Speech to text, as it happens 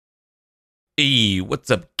Hey,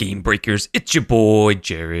 what's up, Game Breakers? It's your boy,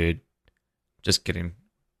 Jared. Just kidding.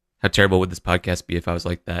 How terrible would this podcast be if I was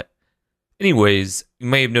like that? Anyways, you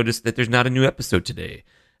may have noticed that there's not a new episode today.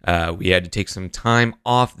 We had to take some time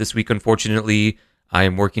off this week, unfortunately. I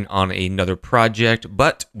am working on another project,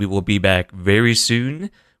 but we will be back very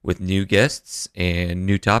soon with new guests and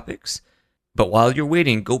new topics. But while you're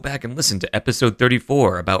waiting, go back and listen to episode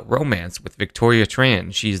 34 about romance with Victoria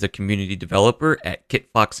Tran. She's the community developer at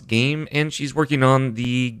KitFox Game, and she's working on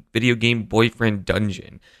the video game Boyfriend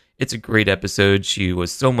Dungeon. It's a great episode. She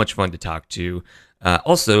was so much fun to talk to.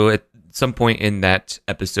 Also, at some point in that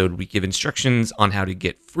episode, we give instructions on how to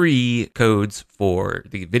get free codes for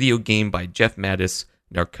the video game by Jeff Mattis,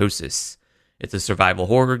 Narcosis. It's a survival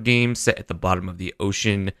horror game set at the bottom of the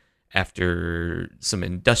ocean after some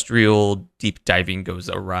industrial deep diving goes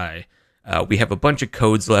awry. We have a bunch of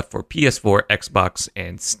codes left for PS4, Xbox,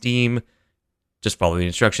 and Steam. Just follow the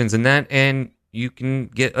instructions in that, and you can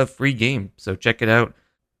get a free game. So check it out.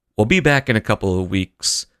 We'll be back in a couple of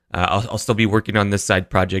weeks. I'll still be working on this side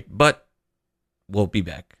project, but we'll be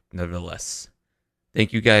back nevertheless.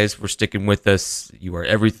 Thank you guys for sticking with us. You are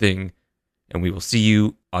everything, and we will see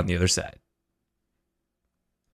you on the other side.